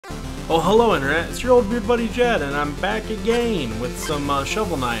Oh, hello Internet, it's your old weird buddy Jed, and I'm back again with some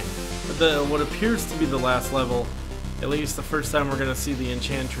Shovel Knight. With what appears to be the last level, at least the first time we're going to see the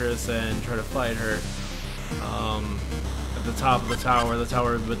Enchantress and try to fight her at the top of the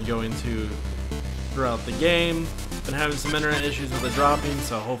tower we've been going to throughout the game. Been having some internet issues with it dropping,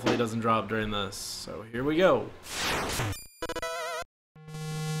 so hopefully it doesn't drop during this. So here we go.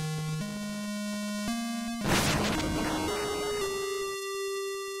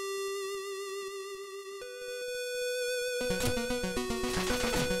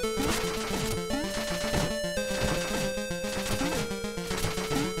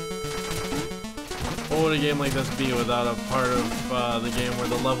 What would a game like this be without a part of the game where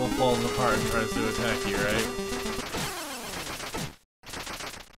the level falls apart and tries to attack you, right?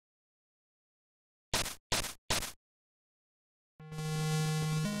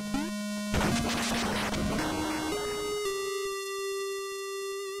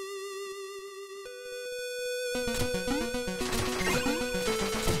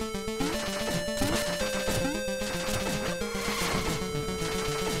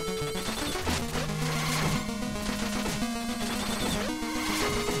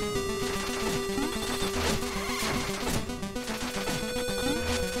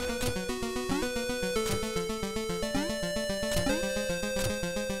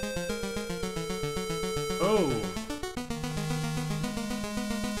 Oh!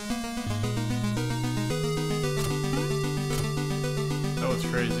 That was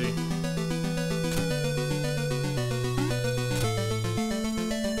crazy.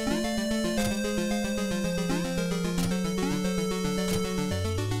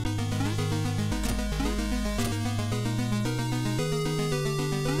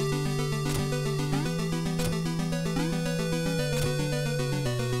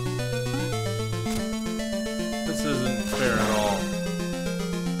 This isn't fair at all.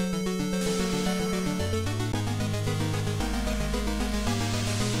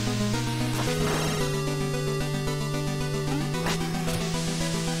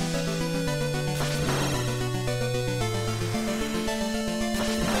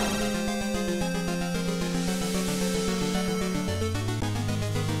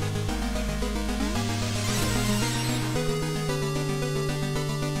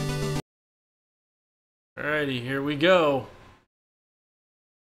 Alrighty, here we go.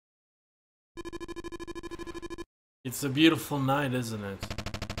 It's a beautiful night, isn't it?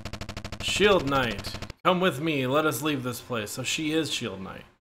 Shield Knight, come with me, let us leave this place. So she is Shield Knight,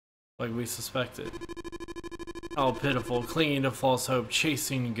 like we suspected. How pitiful, clinging to false hope,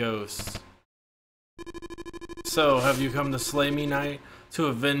 chasing ghosts. So, have you come to slay me, Knight? To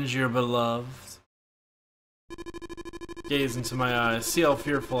avenge your beloved? Gaze into my eyes, see how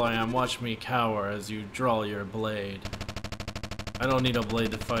fearful I am, watch me cower as you draw your blade. I don't need a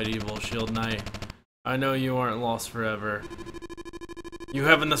blade to fight evil, Shield Knight. I know you aren't lost forever. You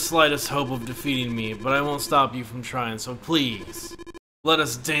haven't the slightest hope of defeating me, but I won't stop you from trying, so please, let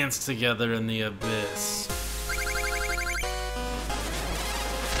us dance together in the abyss.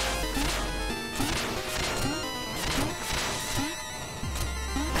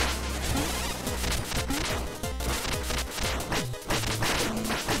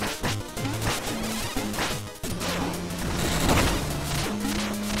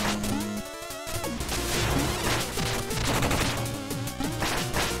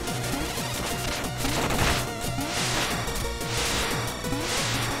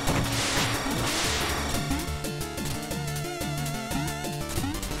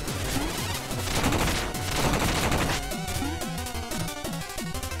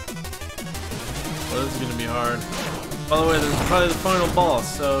 Well, this is gonna be hard. By the way, there's probably the final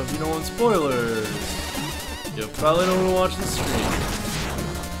boss, so if you don't want spoilers, you probably don't want to watch the stream.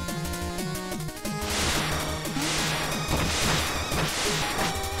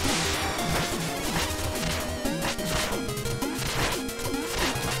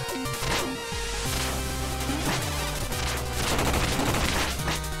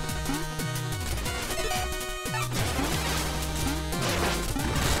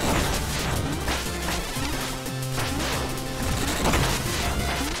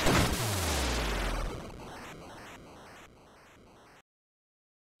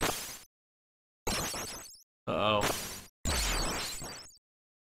 Uh-oh.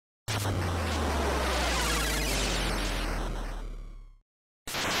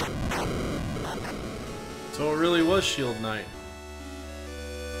 So it really was Shield Knight.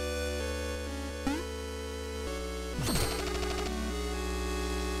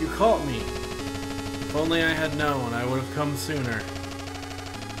 You caught me. If only I had known, I would have come sooner.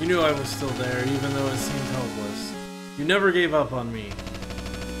 You knew I was still there, even though it seemed hopeless. You never gave up on me.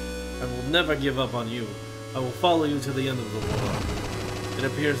 I will never give up on you. I will follow you to the end of the world. It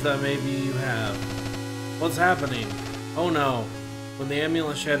appears that maybe you have. What's happening? Oh no. When the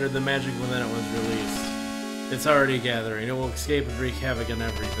amulet shattered, the magic within it was released. It's already gathering. It will escape and wreak havoc on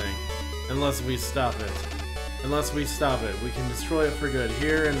everything. Unless we stop it. Unless we stop it, we can destroy it for good,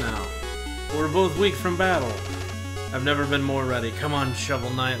 here and now. We're both weak from battle. I've never been more ready. Come on,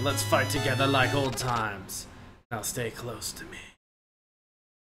 Shovel Knight, let's fight together like old times. Now stay close to me.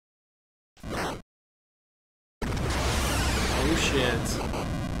 Oh shit.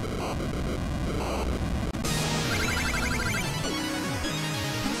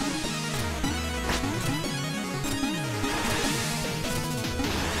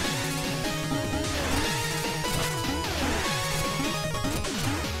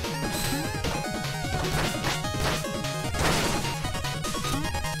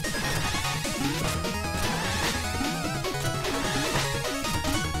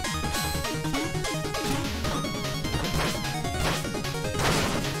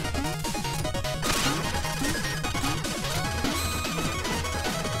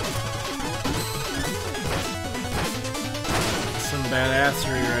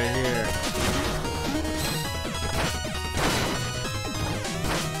 Badassery right here.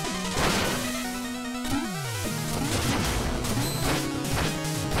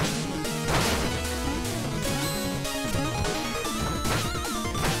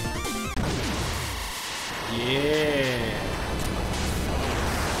 Yeah.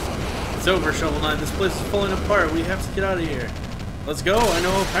 It's over, Shovel Knight. This place is falling apart. We have to get out of here. Let's go. I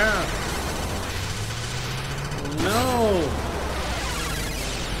know a path. No.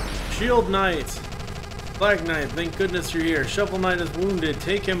 Shield Knight! Black Knight, thank goodness you're here. Shovel Knight is wounded.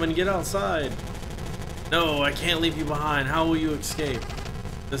 Take him and get outside. No, I can't leave you behind. How will you escape?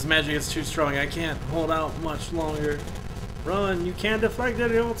 This magic is too strong. I can't hold out much longer. Run! You can't deflect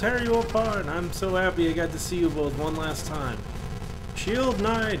it. It will tear you apart. I'm so happy I got to see you both one last time. Shield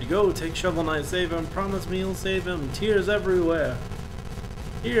Knight! Go, take Shovel Knight. Save him. Promise me you'll save him. Tears everywhere.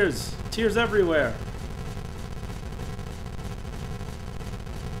 Tears! Tears everywhere.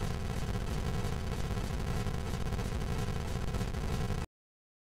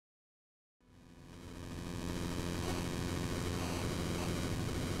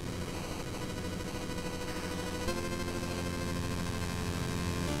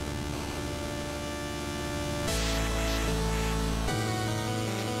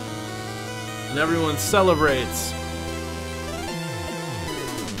 And everyone celebrates.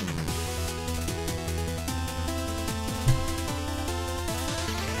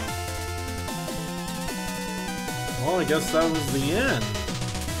 Well, I guess that was the end.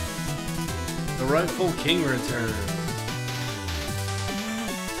 The rightful king returns.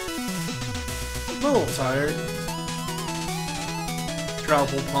 I'm a little tired.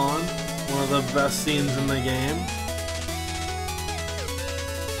 Troupple Pond, one of the best scenes in the game.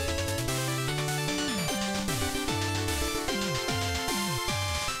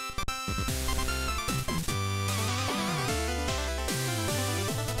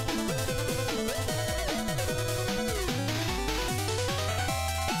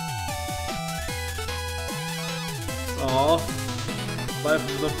 Aw, life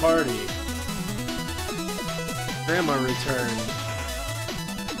of the party. Grandma returned.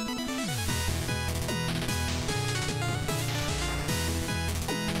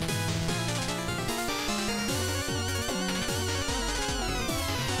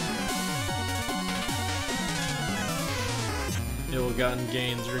 Ill-gotten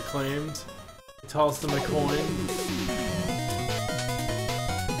gains reclaimed. Tossed him a coin.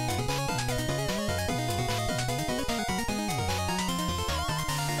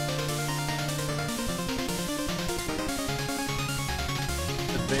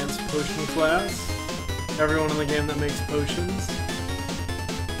 Advanced potion class. Everyone in the game that makes potions.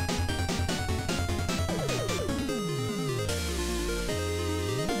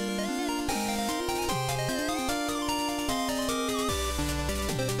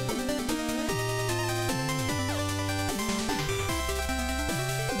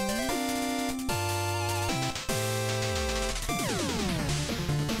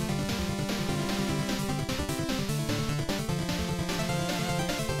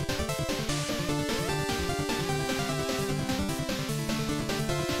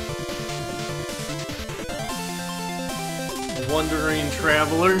 Wandering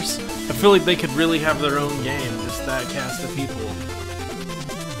Travelers. I feel like they could really have their own game, just that cast of people.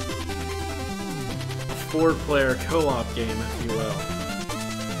 A 4-player co-op game, if you will.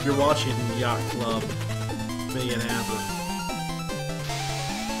 If you're watching Yacht Club, make it happen.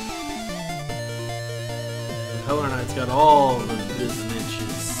 Pillar Knight's got all the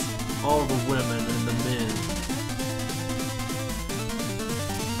business. all the women and the men.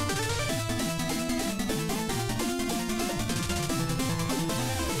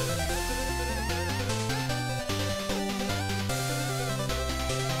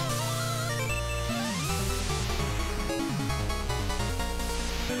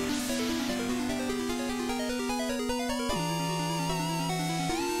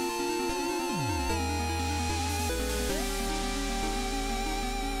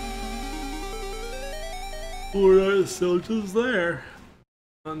 Or still just there.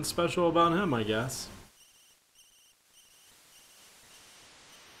 Nothing special about him, I guess.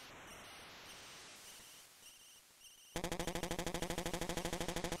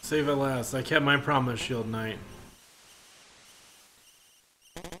 Save at last. I kept my promise, Shield Knight.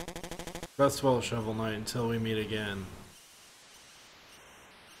 Rest well, Shovel Knight, until we meet again.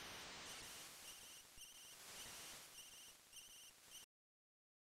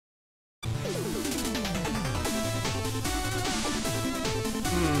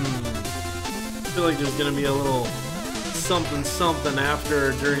 I feel like there's gonna be a little something something after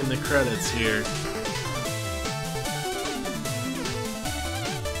or during the credits here.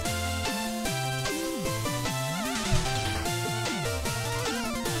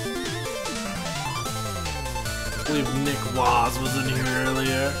 I believe Nick Waz was in here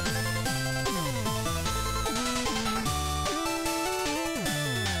earlier.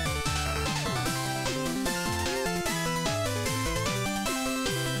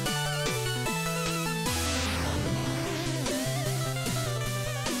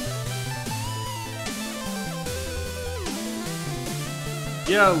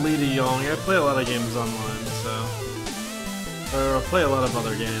 Yeah, Lita Young. I play a lot of games online, so... Or I play a lot of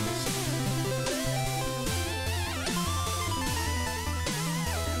other games.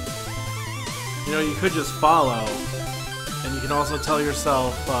 You know, you could just follow, and you can also tell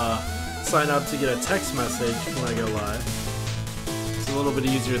yourself, sign up to get a text message when I go live. It's a little bit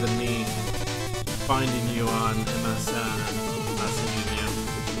easier than me finding you on MSN and messaging you.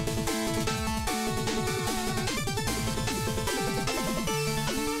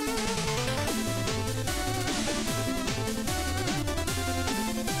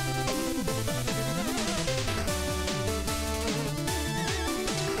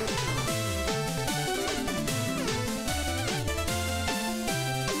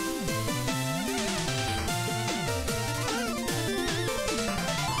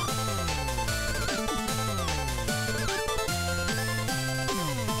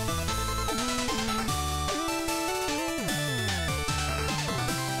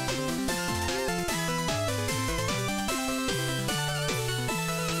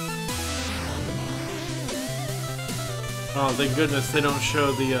 Oh, thank goodness they don't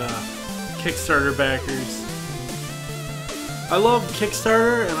show the Kickstarter backers. I love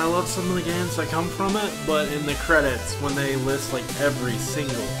Kickstarter and I love some of the games that come from it, but in the credits, when they list like every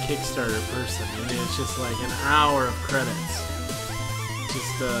single Kickstarter person, I mean, it's just like an hour of credits.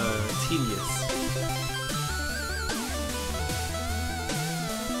 Just tedious.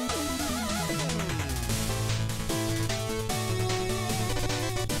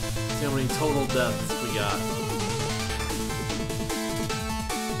 See how many total deaths we got.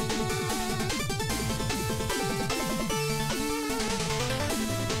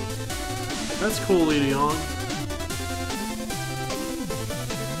 That's cool, Lita Young.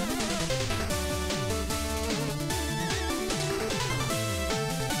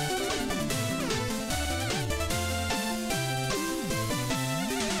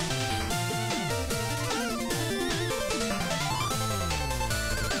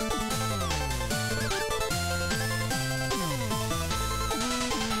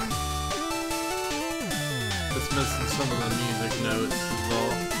 Just missing some of the music notes is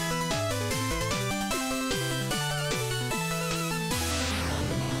all.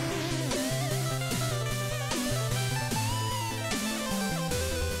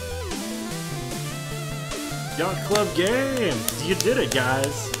 Yacht Club Games! You did it,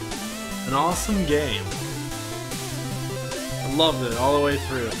 guys! An awesome game. I loved it all the way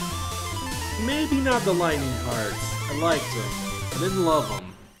through. Maybe not the lightning parts. I liked them. I didn't love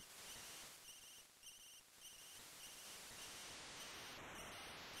them.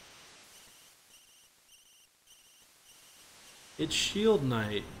 It's Shield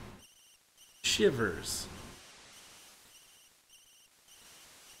Knight. Shivers.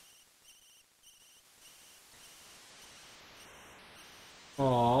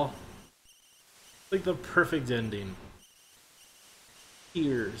 Aww. Like the perfect ending.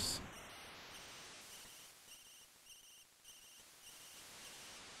 Tears.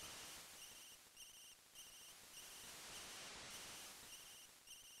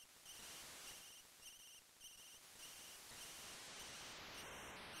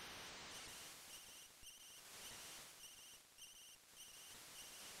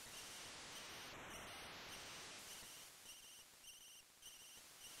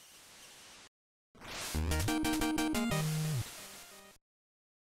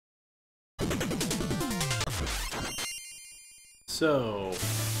 So...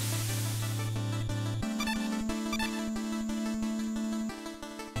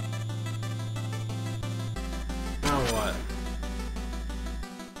 now what?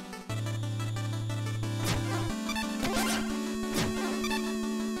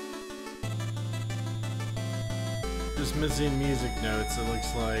 Just missing music notes, it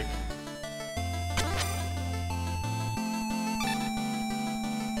looks like.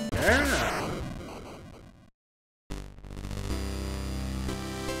 Yeah!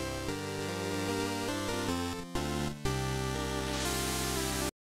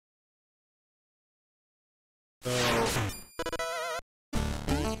 So...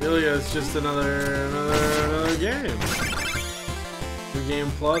 really, it's just another game. New game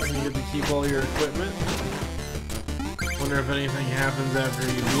plus, and you get to keep all your equipment. Wonder if anything happens after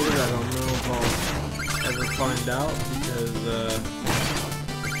you beat it. I don't know if I'll ever find out because I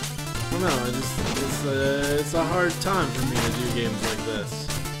don't know. It's a hard time for me to do games like this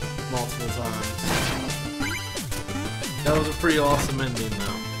multiple times. That was a pretty awesome ending,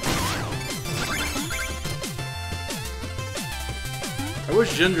 though. I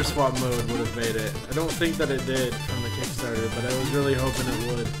wish gender swap mode would have made it. I don't think that it did from the Kickstarter, but I was really hoping it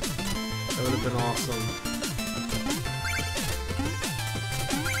would. That would have been awesome.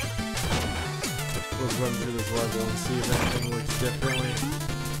 Let's run through this level and see if anything works differently.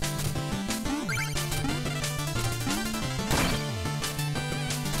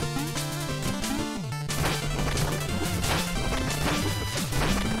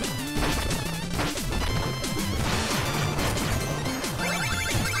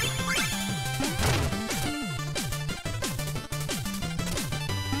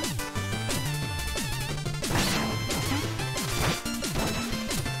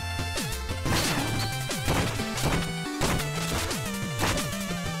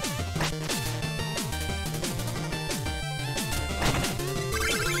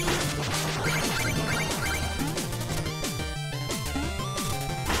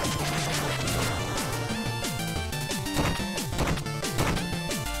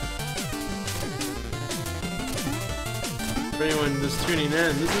 For anyone just tuning in,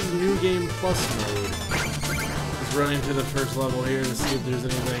 this is New Game Plus mode. Just running through the first level here to see if there's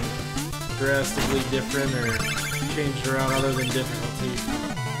anything drastically different or changed around other than difficulty.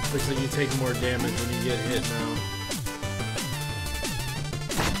 Looks like you take more damage when you get hit now.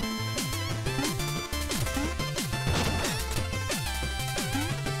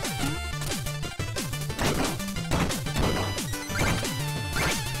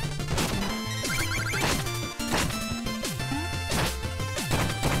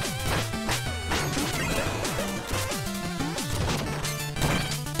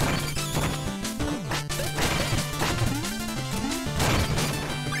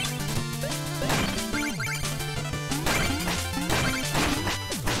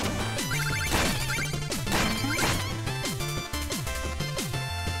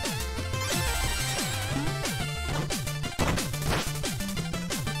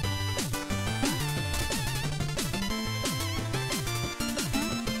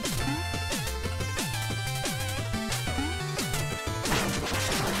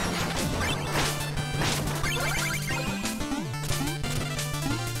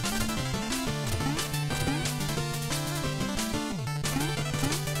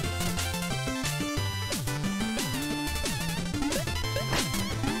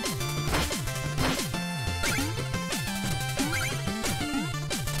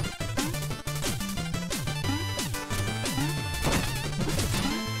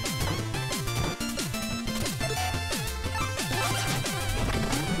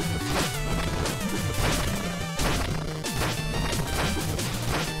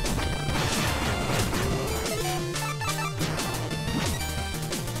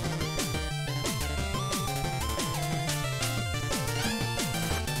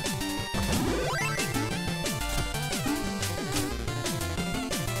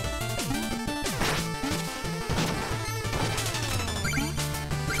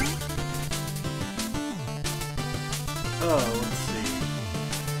 Oh, let's see.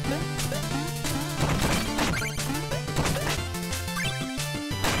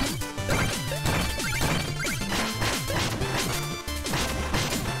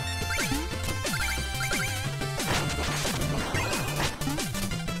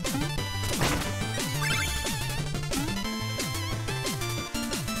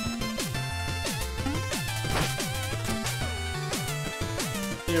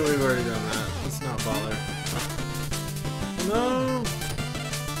 Yeah, we've already done that. Let's not bother. No!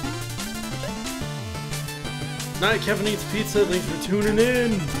 Night, Kevin Eats Pizza, thanks for tuning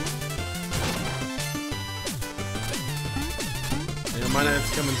in! my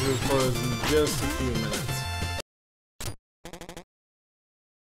night's coming to a close in just a few minutes.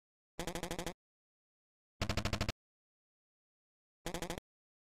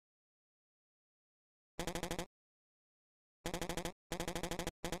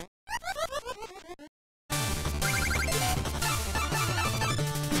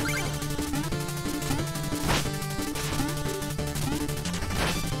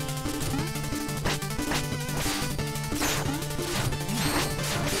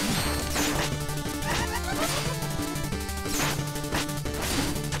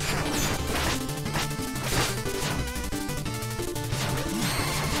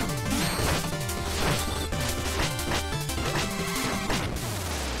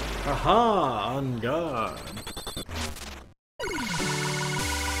 Aha! On guard.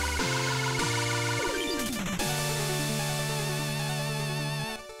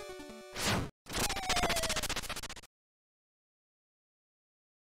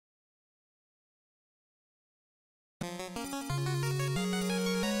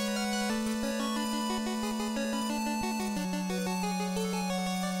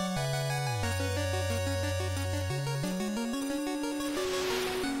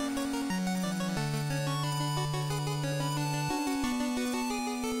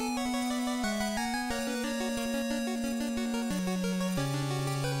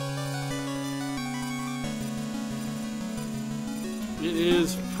 It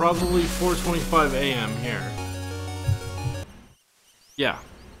is probably 4:25 a.m. here. Yeah,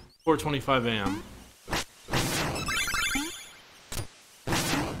 4:25 a.m.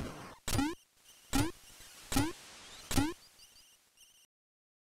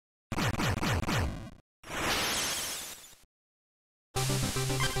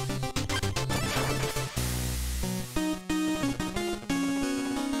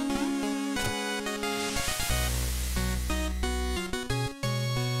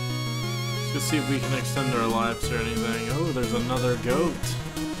 Let's see if we can extend our lives or anything. Oh, there's another goat.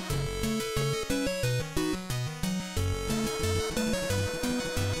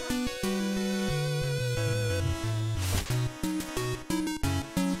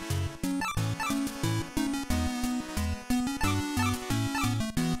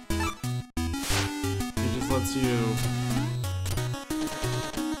 It just lets you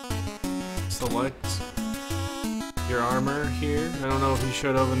select your armor here. I don't know if he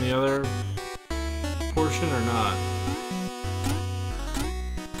showed up in the other portion or not.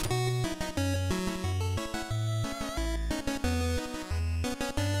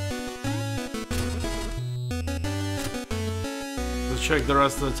 Let's check the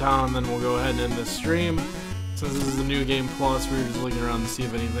rest of the town and then we'll go ahead and end this stream. Since this is a new game plus, we were just looking around to see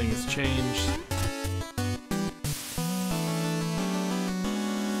if anything has changed.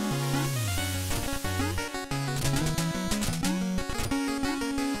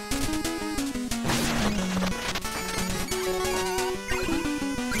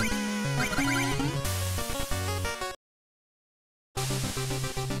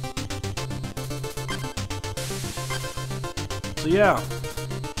 So yeah,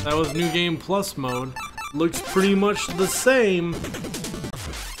 that was New Game Plus mode. Looks pretty much the same.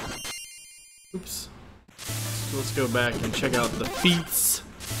 Oops. So let's go back and check out the feats.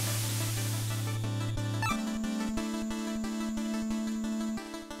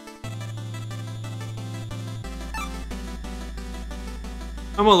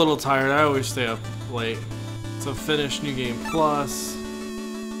 I'm a little tired. I always stay up late. So finish New Game Plus.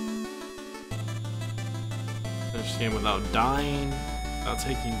 Finish the game without dying, without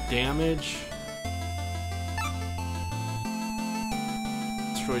taking damage.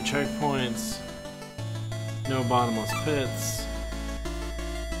 Destroy checkpoints. No bottomless pits.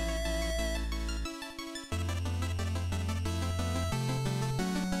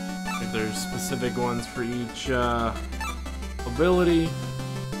 Like there's specific ones for each ability.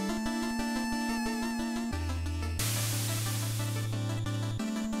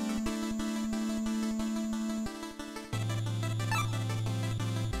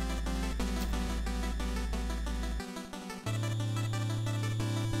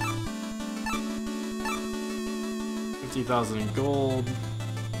 $50,000 in gold.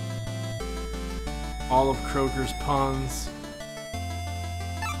 All of Croker's puns.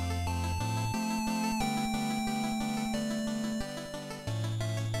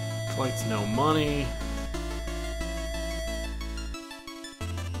 Collects no money.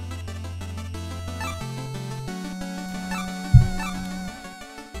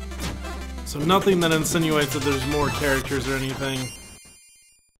 So nothing that insinuates that there's more characters or anything.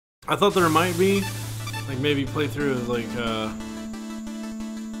 I thought there might be. Like maybe playthrough is like,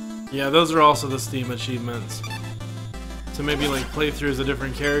 yeah, those are also the Steam achievements. to maybe like play through as a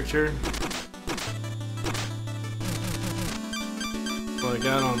different character. Like,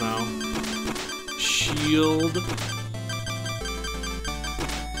 I don't know. Shield.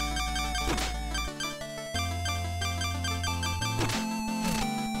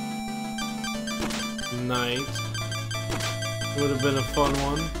 Knight. Would have been a fun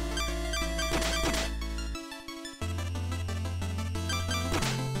one.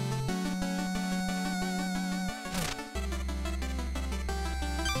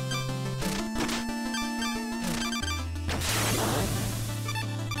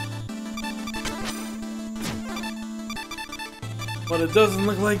 But it doesn't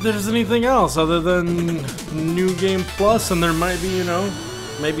look like there's anything else other than New Game Plus, and there might be, you know,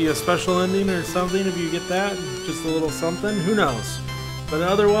 maybe a special ending or something if you get that. Just a little something. Who knows? But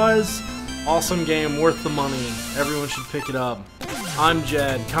otherwise, awesome game, worth the money. Everyone should pick it up. I'm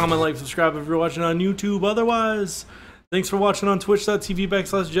Jed. Comment, like, subscribe if you're watching on YouTube. Otherwise, thanks for watching on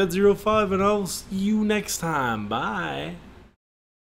twitch.tv/Jed05, and I'll see you next time. Bye.